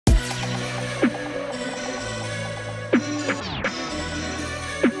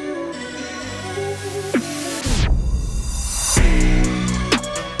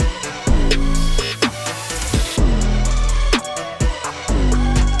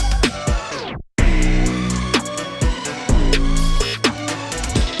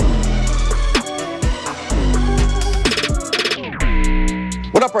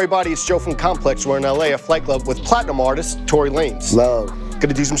up, everybody? It's Joe from Complex. We're in LA at Flight Club with platinum artist Tory Lanez. Love.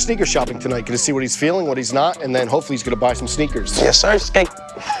 Gonna do some sneaker shopping tonight. Gonna see what he's feeling, what he's not, and then hopefully he's gonna buy some sneakers. Yes, sir. Skate.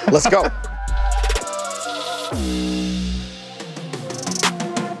 Let's go.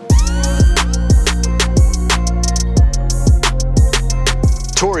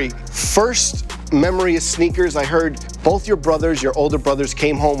 Tory, first memory of sneakers, I heard both your brothers, your older brothers,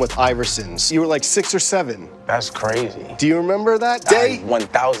 came home with Iversons. You were like 6 or 7. That's crazy. Do you remember that day? I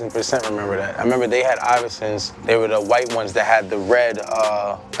 1000% remember that. I remember they had Iversons. They were the white ones that had the red.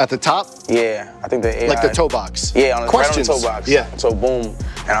 At the top? Yeah, I think the like the toe box. Yeah, on the, Questions. right on the toe box. Yeah. So boom,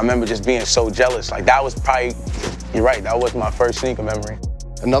 and I remember just being so jealous. Like that was probably, you're right, that was my first sneaker memory.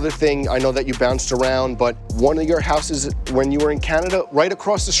 Another thing, I know that you bounced around, but one of your houses when you were in Canada, right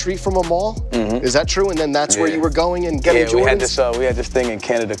across the street from a mall, is that true? And then that's where you were going and getting Jordans? Yeah, we had this thing in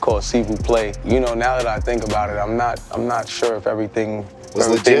Canada called See Vous Play. You know, now that I think about it, I'm not sure if everything was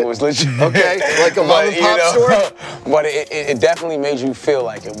legit. Okay, like a mom and pop store? But it definitely made you feel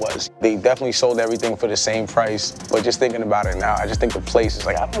like it was. They definitely sold everything for the same price, but just thinking about it now, I just think the place is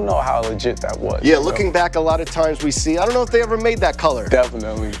like, I don't know how legit that was. Yeah, looking back, a lot of times we see, I don't know if they ever made that color.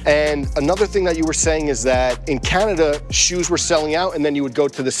 Definitely. And another thing that you were saying is that in Canada, shoes were selling out, and then you would go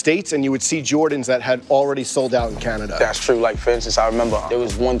to the States and you would see Jordans that had already sold out in Canada. That's true. Like, for instance, I remember there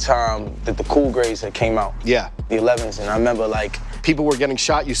was one time that the Cool Grays had came out. Yeah. The 11s, and I remember, like, people were getting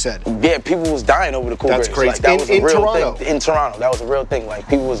shot, you said. Yeah, people was dying over the Cool Grays. That's crazy. Like, that was a real Toronto. thing. In Toronto, that was a real thing. Like,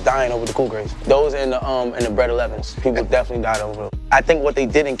 people was dying over the Cool Grays. Those in the Bread 11s, people definitely died over them. I think what they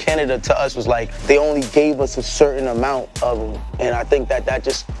did in Canada to us was like, they only gave us a certain amount of them. And I think that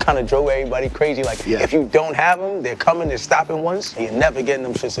just kind of drove everybody crazy. Like, if you don't have them, they're coming, they're stopping once, and you're never getting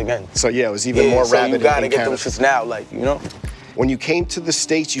them shits again. So yeah, it was even more so rabid you gotta in get Canada. them shits now, like, you know? When you came to the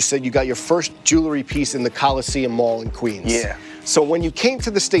States, you said you got your first jewelry piece in the Coliseum Mall in Queens. Yeah. So when you came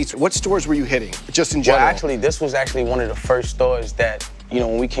to the States, what stores were you hitting, just in general? Well, actually, this was actually one of the first stores that, you know,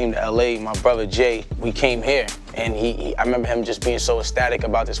 when we came to LA, my brother Jay, we came here, and I remember him just being so ecstatic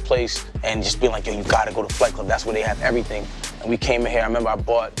about this place and just being like, yo, you gotta go to Flight Club, that's where they have everything. And we came in here, I remember I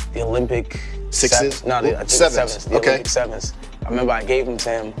bought the Olympic Sixes? No, I think Sevens. The Olympic Sevens. I remember I gave them to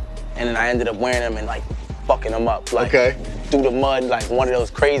him, and then I ended up wearing them and like fucking them up. Like, through the mud, like one of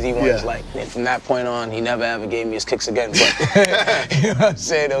those crazy ones. Yeah. Like, and from that point on, he never ever gave me his kicks again. But you know what I'm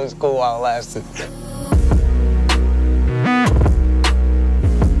saying? It was cool while it lasted.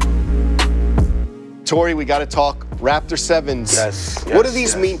 Tory, we gotta talk Raptor 7s. Yes, what do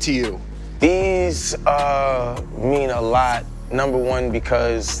these mean to you? These mean a lot. Number one,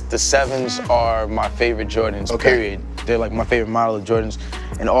 because the 7s are my favorite Jordans, period. They're like my favorite model of Jordans.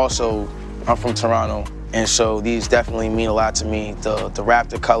 And also, I'm from Toronto, and so these definitely mean a lot to me. The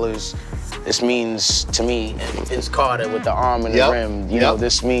Raptor colors, this means to me, Vince Carter with the arm and the rim. You know,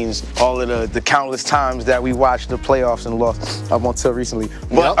 this means all of the countless times that we watched the playoffs and lost up until recently.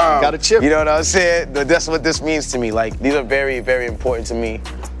 But got a chip. You know what I'm saying? That's what this means to me. Like, these are very, very important to me.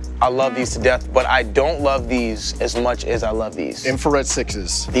 I love these to death, but I don't love these as much as I love these. Infrared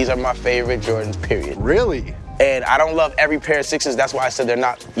 6s. These are my favorite Jordans, period. Really? And I don't love every pair of 6s. That's why I said they're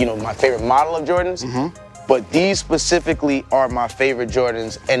not, you know, my favorite model of Jordans. But these specifically are my favorite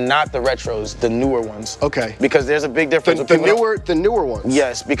Jordans, and not the retros, the newer ones. Okay. Because there's a big difference. The newer ones.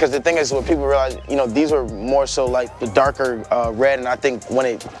 Yes, because the thing is, when people realize, you know, these were more so like the darker red, and I think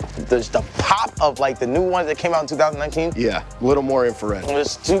when there's the pop of like the new ones that came out in 2019. Yeah, a little more infrared. It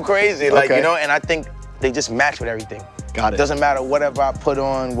was too crazy, like, you know, and I think they just match with everything. Got it. Doesn't matter whatever I put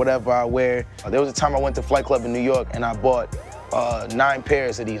on, whatever I wear. There was a time I went to Flight Club in New York and I bought 9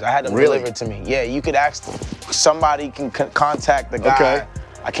 pairs of these. I had them delivered to me. Yeah, you could ask somebody, can contact the guy.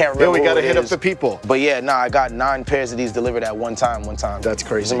 I can't remember. Yeah, we gotta hit up the people. But yeah, I got 9 pairs of these delivered at one time. That's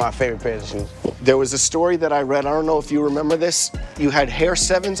crazy. These are my favorite pairs of shoes. There was a story that I read, I don't know if you remember this. You had hair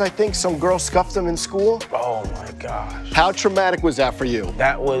 7s, I think. Some girl scuffed them in school. Oh my gosh. How traumatic was that for you?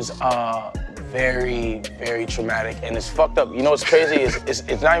 That was very, very traumatic, and it's fucked up. You know what's crazy is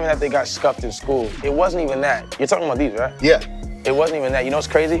it's not even that they got scuffed in school. It wasn't even that. You're talking about these, right? Yeah. It wasn't even that. You know what's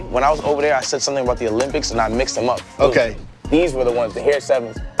crazy? When I was over there, I said something about the Olympics, and I mixed them up. These were the ones, the hair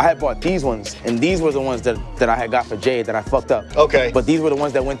 7s. I had bought these ones, and these were the ones that I had got for Jay that I fucked up. But these were the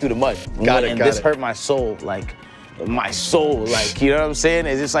ones that went through the mud. And this hurt my soul, like, you know what I'm saying?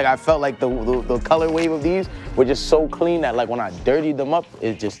 It's just like I felt like the color wave of these were just so clean that like when I dirtied them up,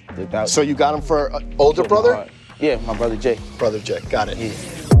 it just... So you got them for older brother? Yeah, my brother Jay. Brother Jay, got it. Yeah.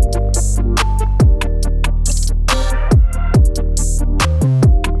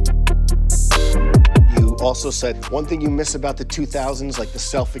 You also said one thing you miss about the 2000s, like the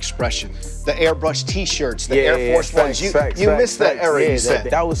self-expression, the airbrush T-shirts, the Air Force Ones. You miss that era, you said.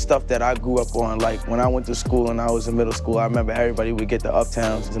 That was stuff that I grew up on. Like when I went to school and I was in middle school, I remember everybody would get the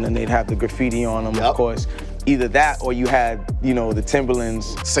Uptowns and then they'd have the graffiti on them, of course. Either that or you had, you know, the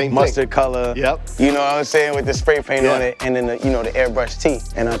Timberlands, mustard color. You know what I'm saying, with the spray paint on it, and then the, you know, the airbrush tee.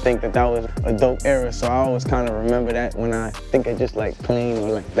 And I think that was a dope era, so I always kind of remember that when I think of just like playing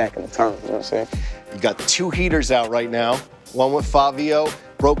or like back in the time, you know what I'm saying? You got 2 heaters out right now. One with Fabio,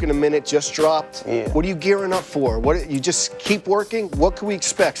 Broken a Minute just dropped. What are you gearing up for? You just keep working? What can we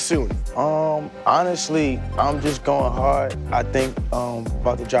expect soon? Honestly, I'm just going hard. I think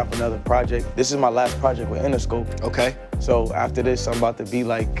about to drop another project. This is my last project with Interscope. Okay. So after this, I'm about to be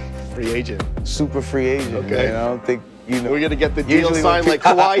like free agent. Super free agent. Okay. Man. I don't think, you know. We're gonna get the deal signed like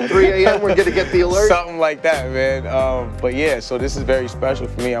Kawhi, 3 a.m. We're gonna get the alert. Something like that, man. But yeah, so this is very special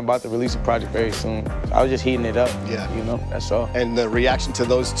for me. I'm about to release a project very soon. I was just heating it up. You know, that's all. And the reaction to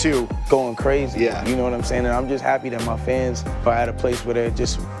those 2. Going crazy. You know what I'm saying? And I'm just happy that my fans are at a place where they're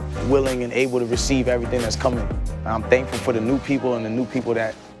just willing and able to receive everything that's coming. I'm thankful for the new people and the new people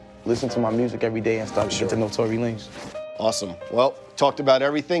that listen to my music every day and start to get to know Tory Lanez. Awesome. Well, talked about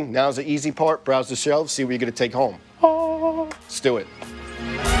everything. Now's the easy part. Browse the shelves, see what you're gonna take home. Let's do it.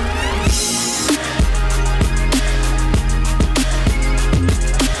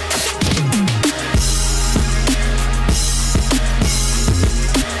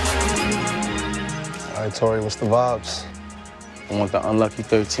 All right, Tory, what's the vibes? I want the Unlucky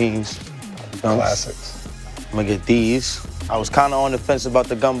 13s. Classics. I'm gonna get these. I was kind of on the fence about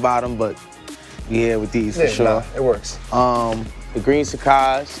the gum bottom, but yeah, with these for sure. Nah, it works. The green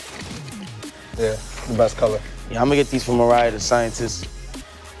Sakai's. Yeah, the best color. Yeah, I'm gonna get these from Mariah the Scientist.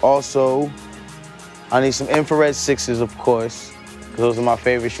 Also, I need some infrared 6s, of course, because those are my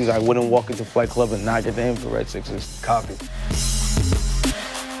favorite shoes. I wouldn't walk into Flight Club and not get the infrared 6s. Copy.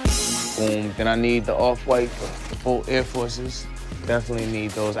 Boom. Then I need the off-white full Air Forces. Definitely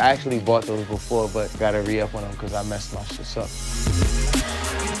need those. I actually bought those before, but gotta re-up on them because I messed my shit up.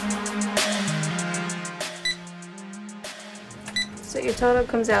 So your total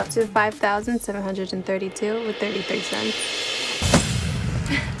comes out to $5,732 with 33 cents.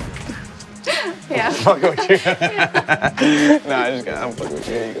 Yeah. I'm fucking with you. Nah, I'm fucking with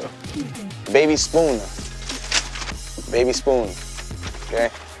you. There you go. Baby spoon. Baby spoon. Okay?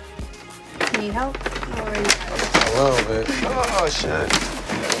 Need help? Or are you a little bit. Oh, shit.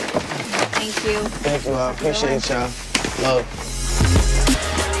 Thank you. Thank you. I appreciate y'all. Love.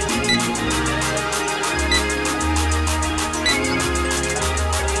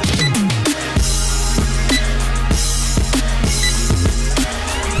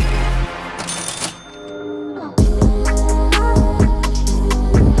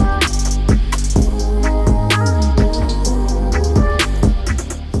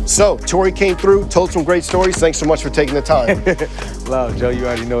 So, Tory came through, told some great stories. Thanks so much for taking the time. Love, Joe, you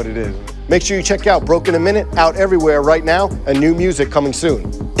already know what it is. Make sure you check out Broken a Minute, out everywhere right now, and new music coming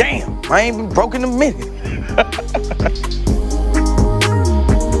soon. Damn, I ain't been broken a minute.